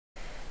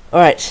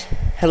Alright,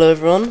 hello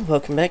everyone,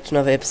 welcome back to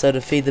another episode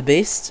of Feed the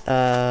Beast.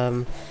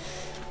 I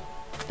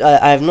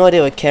have no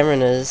idea what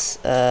Cameron is.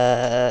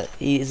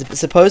 He is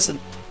supposed to...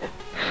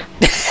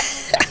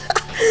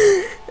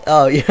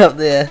 Oh, you're up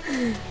there.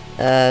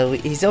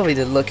 He's told me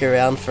to look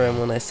around for him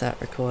when I start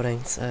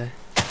recording, so...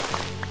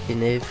 You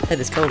noob. Hey,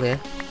 it's cold here.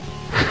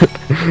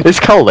 It's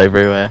cold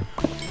everywhere.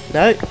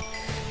 No,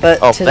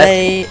 but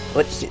today...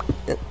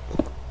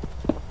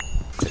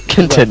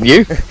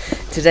 Continue.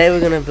 Today we're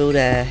gonna build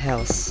a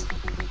house.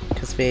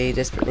 Because we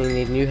desperately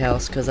need a new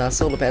house because our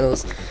solar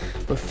panels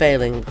were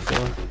failing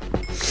before.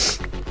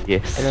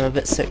 Yes. And I'm a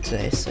bit sick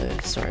today, so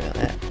sorry about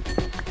that.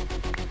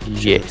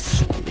 Yes.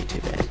 Shouldn't be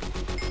too bad.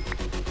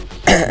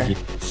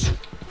 Yes.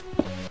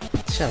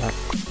 Shut up.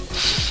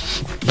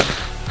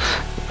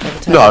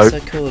 No. So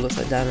cool, looks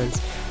like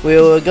diamonds. We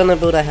were gonna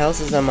build a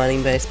house as our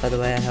mining base, by the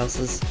way. Our house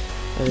is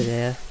over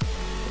there.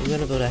 We're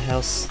gonna build a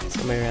house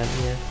somewhere around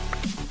here.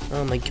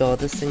 Oh my god,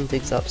 this thing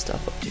digs up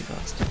stuff up too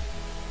fast.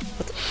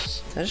 What the?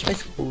 Did I just make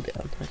the wall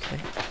down? Okay.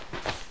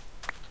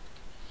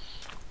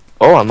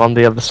 Oh, I'm on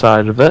the other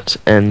side of it,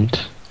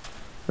 and...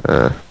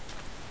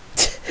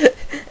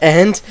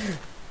 And?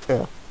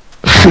 Oh.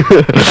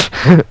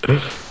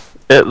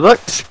 It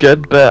looks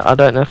good, but I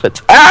don't know if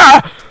it's...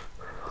 Ah!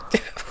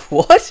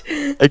 What?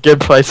 A good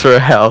place for a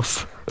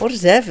house. What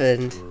has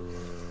happened?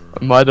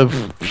 I might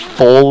have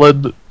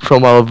fallen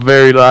from a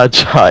very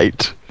large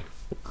height.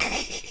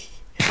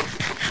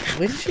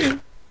 Where did you?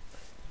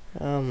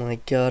 Oh my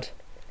god.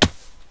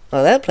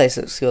 Oh, that place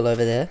looks cool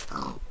over there.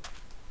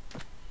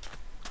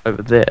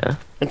 Over there?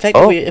 In fact,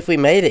 if we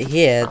made it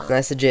here, then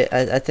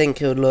I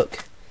think it would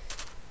look...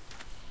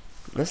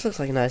 This looks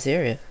like a nice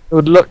area. It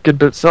would look good,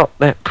 but it's not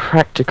that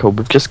practical.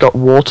 We've just got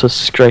water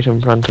straight in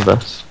front of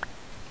us.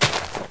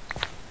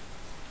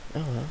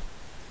 Oh well.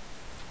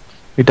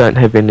 We don't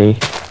have any...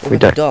 We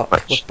don't have a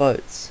dock with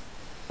boats.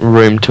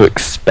 Room to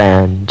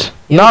expand.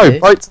 Yeah, no,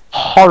 boats are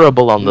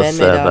horrible on this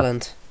server.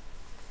 Island.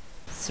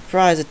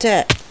 Surprise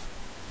attack!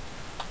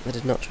 I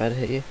did not try to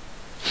hit you.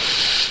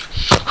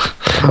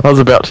 I was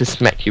about to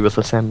smack you with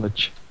a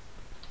sandwich.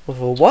 With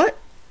a what?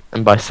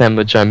 And by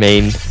sandwich I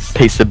mean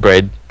piece of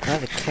bread. I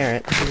have a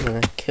carrot. I'm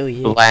gonna kill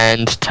you.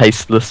 Bland,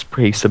 tasteless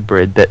piece of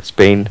bread that's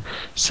been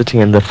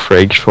sitting in the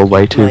fridge for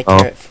way too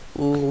long.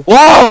 Ooh.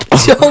 Whoa!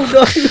 Oh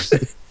no!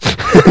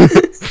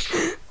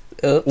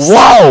 Oops.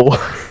 Whoa!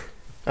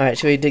 Alright,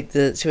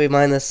 should we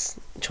mine this,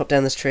 chop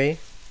down this tree?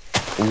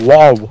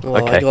 Whoa! Oh,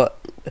 okay.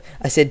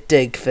 I said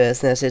dig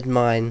first, then I said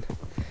mine.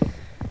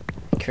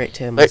 Correct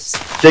term.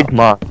 Let's dig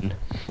mine.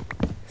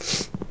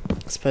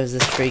 I suppose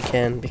this tree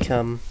can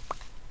become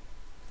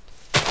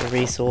a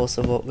resource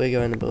of what we're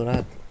going to build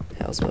our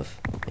house with.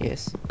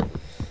 Yes.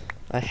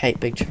 I hate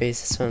big trees,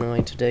 it's so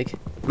annoying to dig.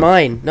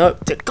 Mine! No!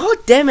 God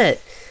damn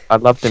it! I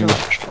love them with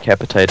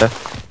Treecapitator.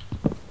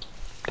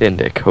 Then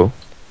they're cool.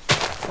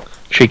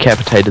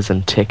 Treecapitators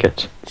and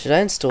Ticket. Should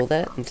I install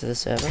that into the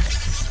server?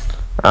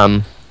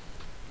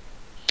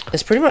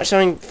 It's pretty much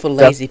something for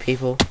lazy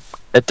people.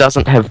 It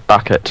doesn't have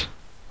bucket.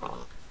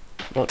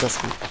 What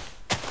doesn't?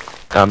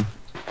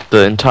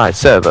 The entire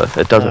server.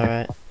 It doesn't.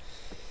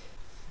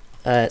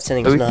 Alright.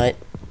 Settings night.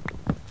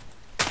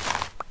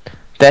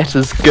 That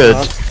is good.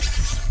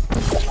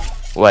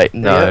 Wait,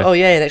 no. Oh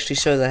yeah, it actually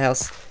shows the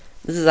house.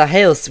 This is our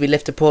house. We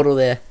left a portal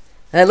there.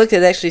 And look,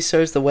 it actually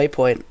shows the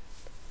waypoint.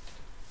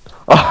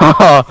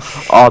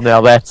 Oh,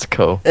 now that's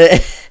cool.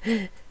 But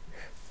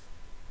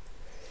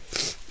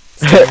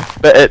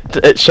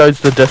it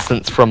shows the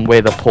distance from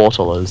where the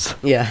portal is.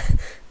 Yeah.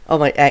 Oh,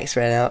 my axe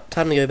ran out.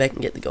 Time to go back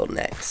and get the golden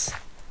axe.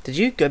 Did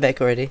you go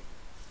back already?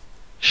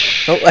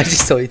 Shh. Oh, I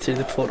just saw you through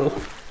the portal.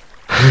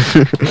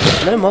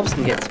 No mobs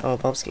can get... Oh,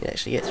 mobs can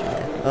actually get through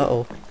there.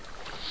 Uh-oh.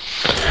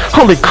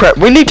 Holy crap,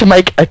 we need to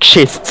make a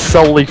chest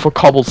solely for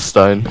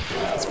cobblestone.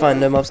 It's fine,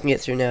 no mobs can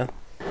get through now.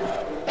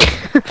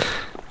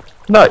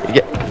 No,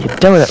 you're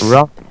doing it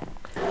wrong.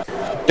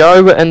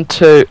 Go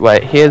into...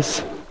 Wait, here's...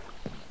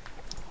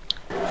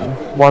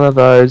 one of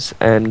those,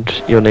 and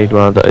you'll need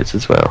one of those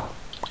as well.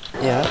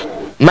 Yeah.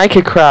 Make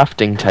a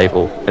crafting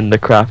table in the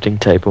crafting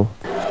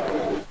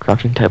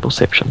table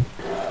section.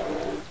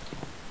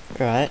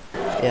 Right,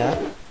 yeah.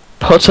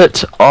 Put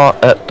it on.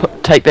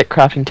 Take that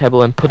crafting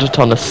table and put it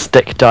on a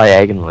stick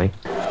diagonally.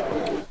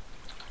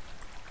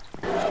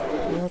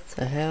 What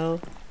the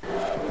hell?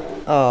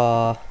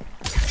 Oh,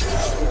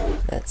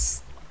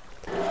 that's...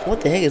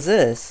 What the heck is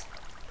this?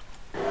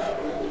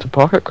 It's a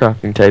pocket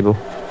crafting table.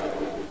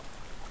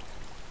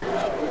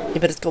 Yeah,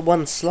 but it's got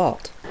one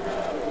slot.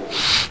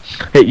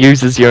 It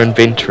uses your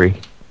inventory.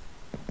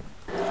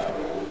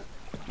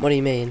 What do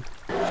you mean?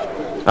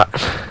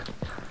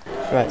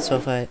 Right, so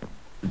if I...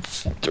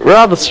 It's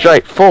rather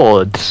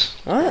straightforward.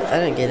 What? I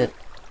don't get it.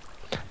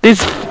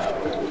 There's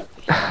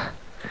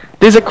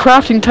a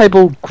crafting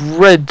table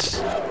grid,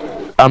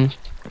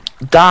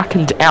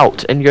 darkened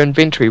out in your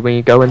inventory when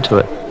you go into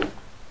it.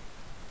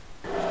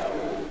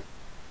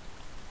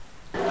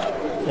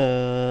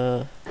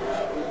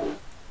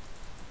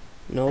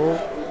 No.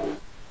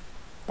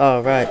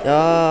 Oh, right.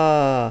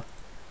 Ah.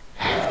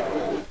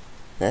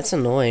 That's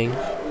annoying.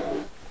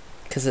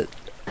 Because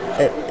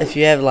if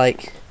you have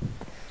like,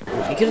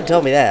 you could have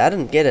told me that. I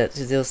didn't get it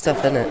because there was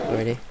stuff in it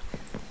already.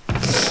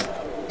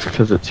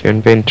 Because it's your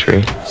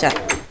inventory. Shut.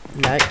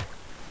 No.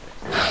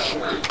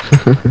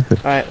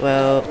 Alright,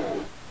 well,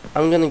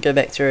 I'm gonna go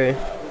back through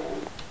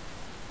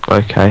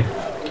Okay.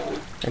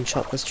 and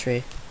chop this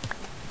tree.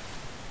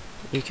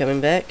 You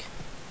coming back?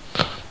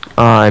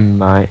 I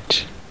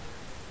might.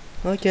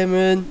 Hi,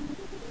 Cameron.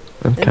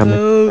 I'm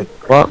Hello. coming.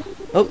 What?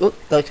 Oh,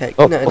 okay.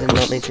 Oh, No, I did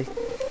not need to.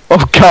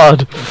 Oh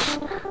God!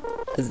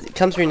 Does it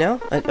come through now?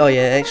 Oh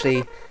yeah, it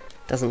actually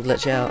doesn't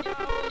glitch out.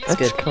 It's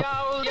good.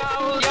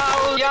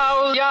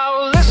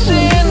 Yo,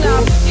 listen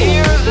up,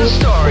 here's a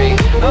story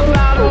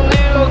about a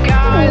little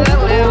guy that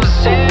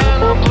lives in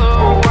a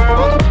blue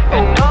world.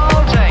 And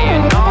all day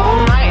and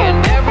all night,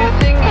 and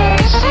everything he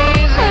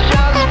sees is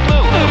just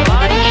blue.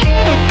 Like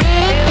him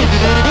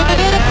inside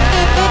out.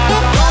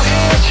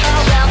 His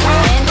house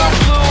with a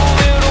blue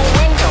little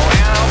window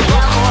and a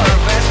blue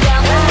Corvette.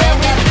 And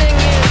everything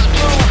is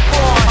blue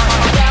for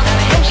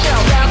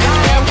himself and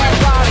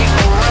everybody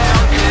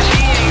around. 'Cause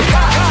he ain't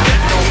got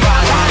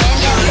nobody.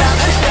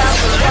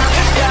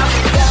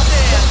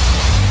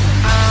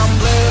 I'm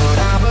blue,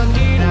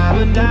 da-ba-dee,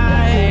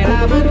 da-ba-die,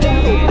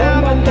 da-ba-dee,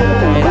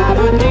 da-ba-die,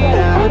 da-ba-dee,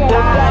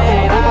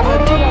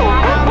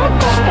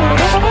 da-ba-die,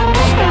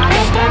 da-ba-dee,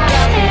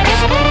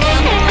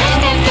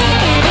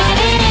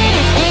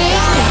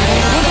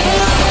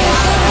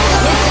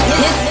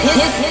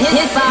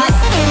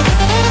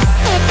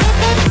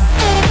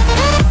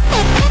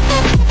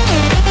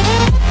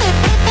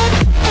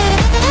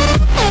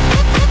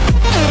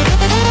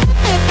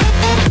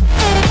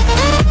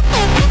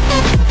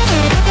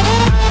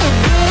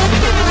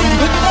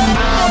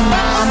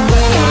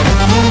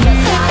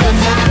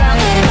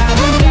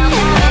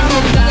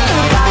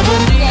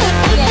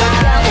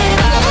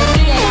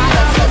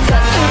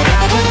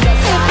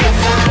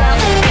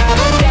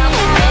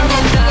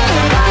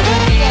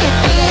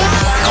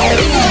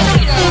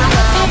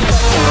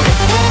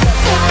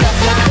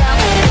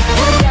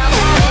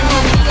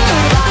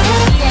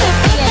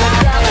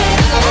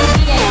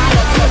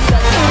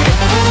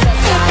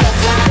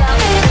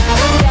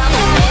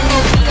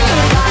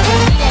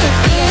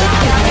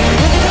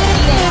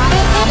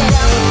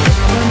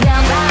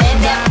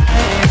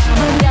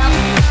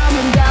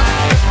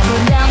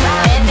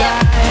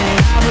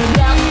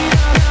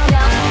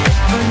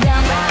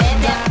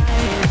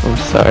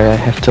 Sorry, I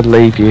have to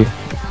leave you.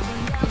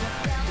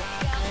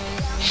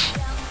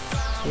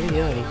 Where are you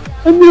going?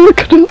 I knew it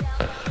couldn't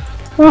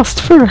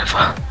last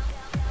forever.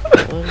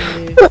 What are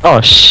you...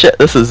 Oh shit,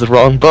 this is the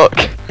wrong book.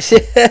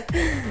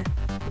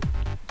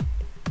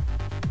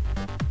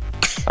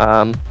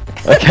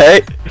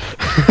 Okay.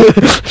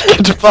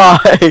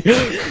 Goodbye.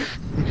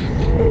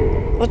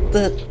 What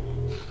the...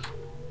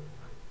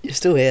 You're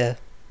still here.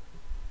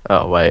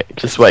 Oh wait,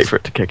 just wait for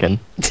it to kick in.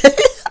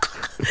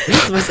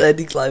 It's the most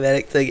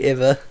anticlimactic thing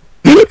ever.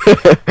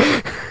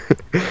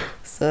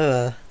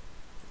 So,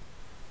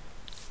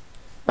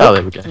 Oh,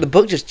 there we go. the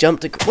book just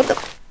jumped. What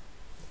the?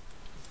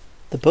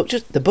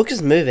 The book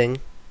is moving.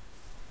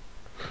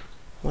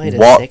 Wait a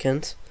What?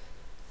 second.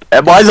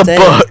 Why the Stay.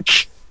 book?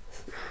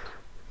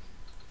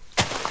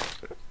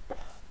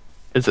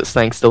 Is it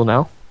staying still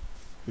now?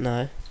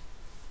 No,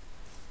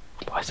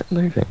 Why is it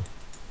moving?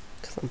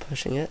 because I'm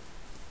pushing it.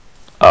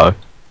 Oh.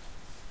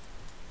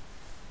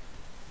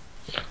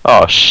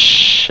 Oh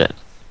shit.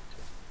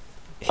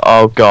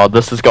 Oh god,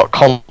 this has got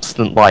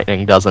constant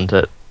lightning, doesn't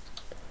it?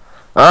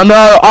 Oh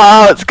no!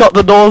 Oh, it's got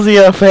the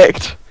nausea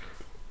effect!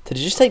 Did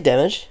you just take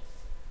damage?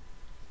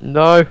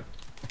 No,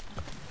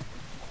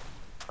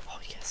 Oh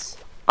yes.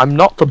 I'm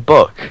not the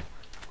book.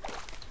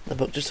 The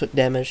book just took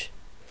damage.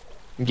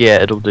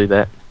 Yeah, it'll do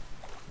that.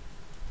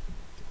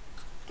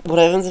 What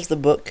happens if the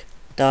book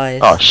dies?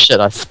 Oh shit,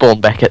 I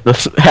spawned back at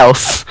this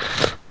house.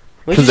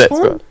 Where'd you 'Cause that's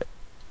spawn?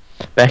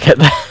 Back at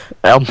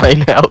our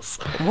main house.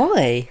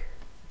 Why?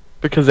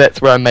 Because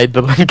that's where I made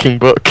the linking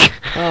book.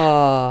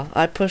 Oh,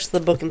 I pushed the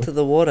book into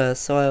the water,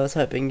 so I was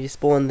hoping you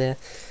spawned there.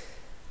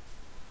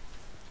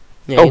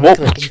 Yeah, Oh, you're not,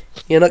 what? gonna,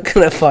 you're not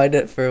gonna find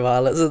it for a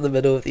while. It's in the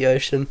middle of the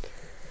ocean.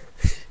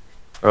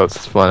 Oh,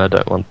 it's fine, I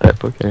don't want that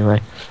book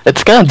anyway.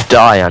 It's gonna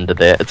die under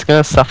there, it's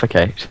gonna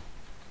suffocate.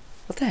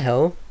 What the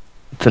hell?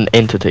 It's an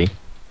entity.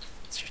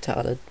 It's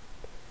retarded.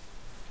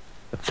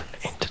 It's an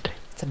entity.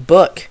 It's a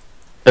book.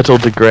 It'll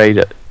degrade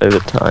it over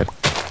time.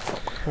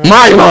 Oh.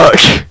 My book!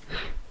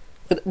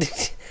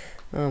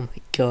 Oh my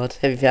god.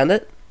 Have you found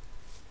it?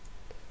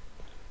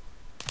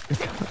 I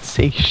can't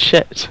see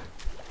shit.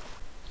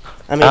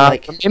 I mean,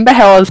 like, Remember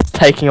how I was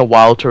taking a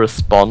while to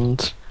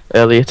respond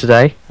earlier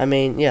today?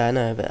 yeah, I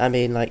know, but I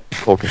mean, like,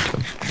 Talking to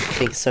him.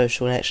 being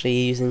social and actually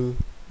using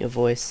your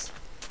voice.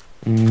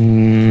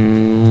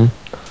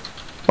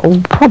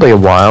 Oh, probably a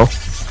while.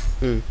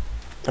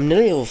 I'm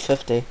nearly level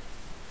 50.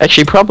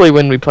 Actually, probably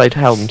when we played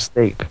Helm's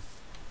Deep.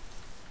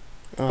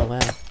 Oh, wow.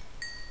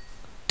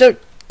 Don't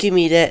give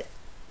me that.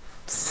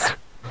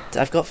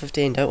 I've got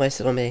 15, don't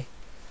waste it on me.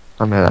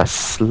 I'm gonna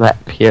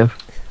slap you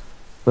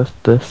with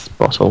this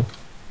bottle.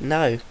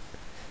 No.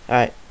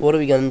 Alright, what are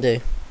we gonna do?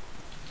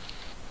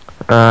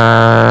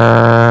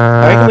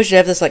 I reckon we should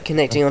have this like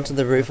connecting onto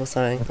the roof or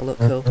something. It'll look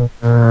cool.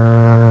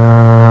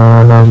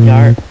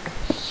 Yart.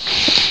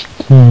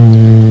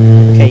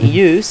 Okay,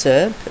 you,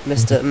 sir,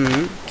 Mr.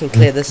 Can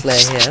clear this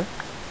layer here.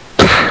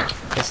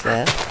 This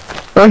layer.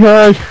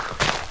 Okay.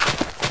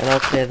 And I'll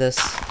clear this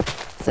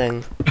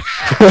thing.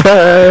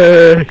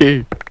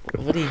 Hey.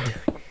 What are you doing?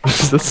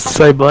 Is this the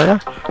same layer?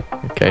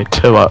 Okay,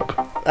 2 up.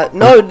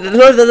 No,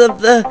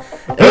 the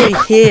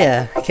over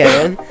here,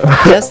 Karen.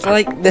 Just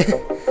like the.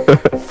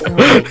 Oh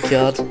my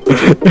god.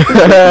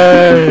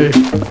 Hey.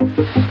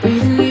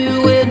 Breathing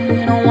you in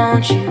when I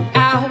want you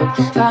out.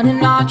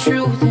 Finding our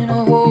truth in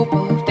a hope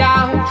of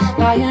doubt.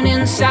 Lying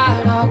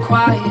inside our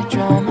quiet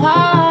drama.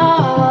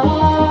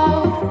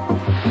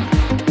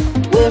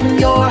 Wearing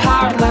your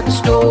heart like a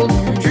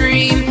stolen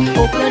dream.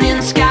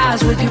 Opening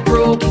skies with your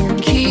broken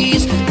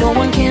keys. No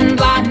one can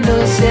blind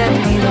us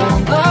any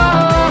longer.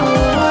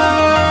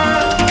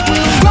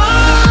 We'll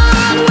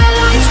run where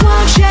lights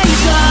won't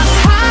chase us.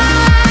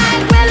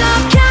 Hide where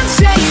love can't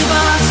save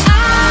us.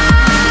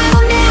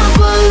 I'll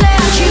never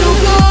let you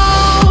go.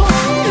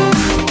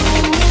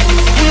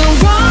 We'll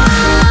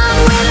run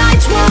where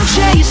lights won't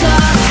chase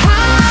us.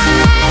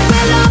 Hide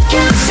where love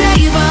can't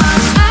save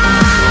us.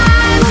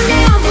 I'll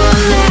never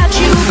let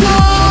you go.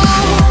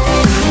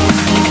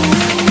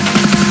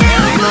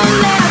 Never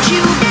let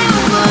you,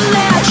 never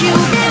let you,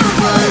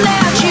 never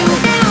let you,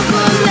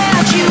 never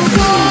let you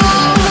go.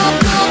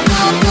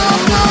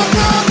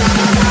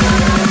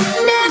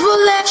 Never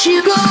let you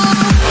go.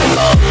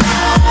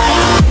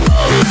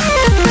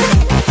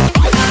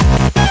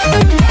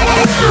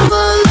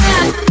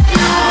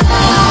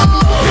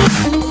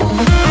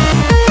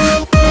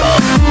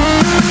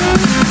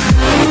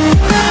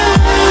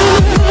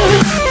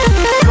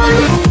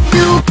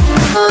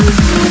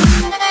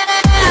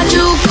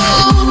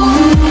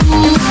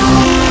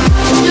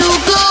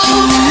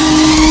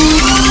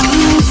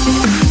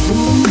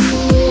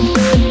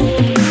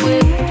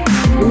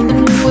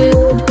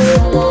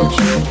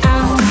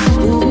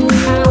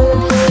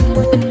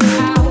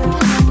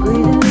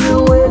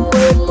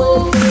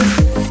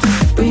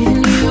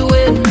 Breathing you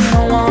in when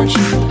I want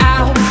you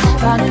out.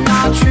 Finding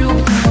our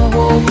truth in a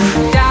world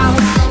of doubt.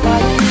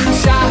 Lying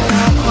inside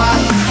our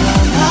quiet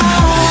drama.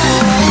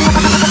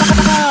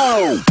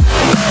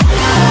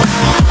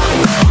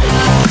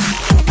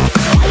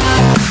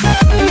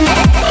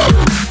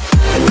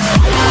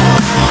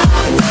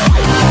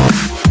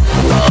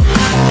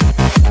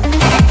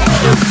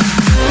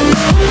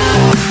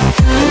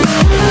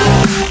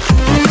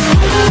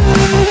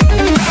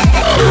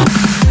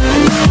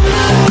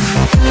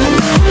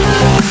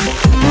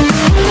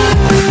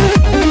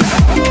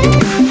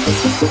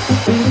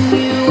 Breathing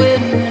you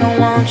in when I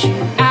want you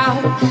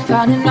out.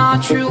 Finding our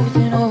truth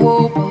in a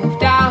hope of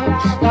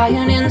doubt.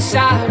 Lying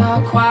inside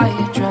our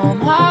quiet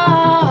drama.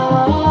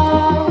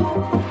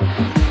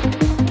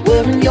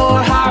 Wearing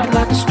your heart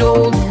like a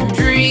stolen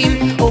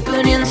dream.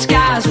 Opening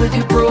skies with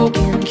your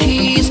broken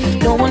keys.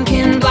 No one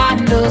can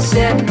blind us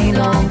any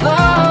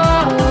longer.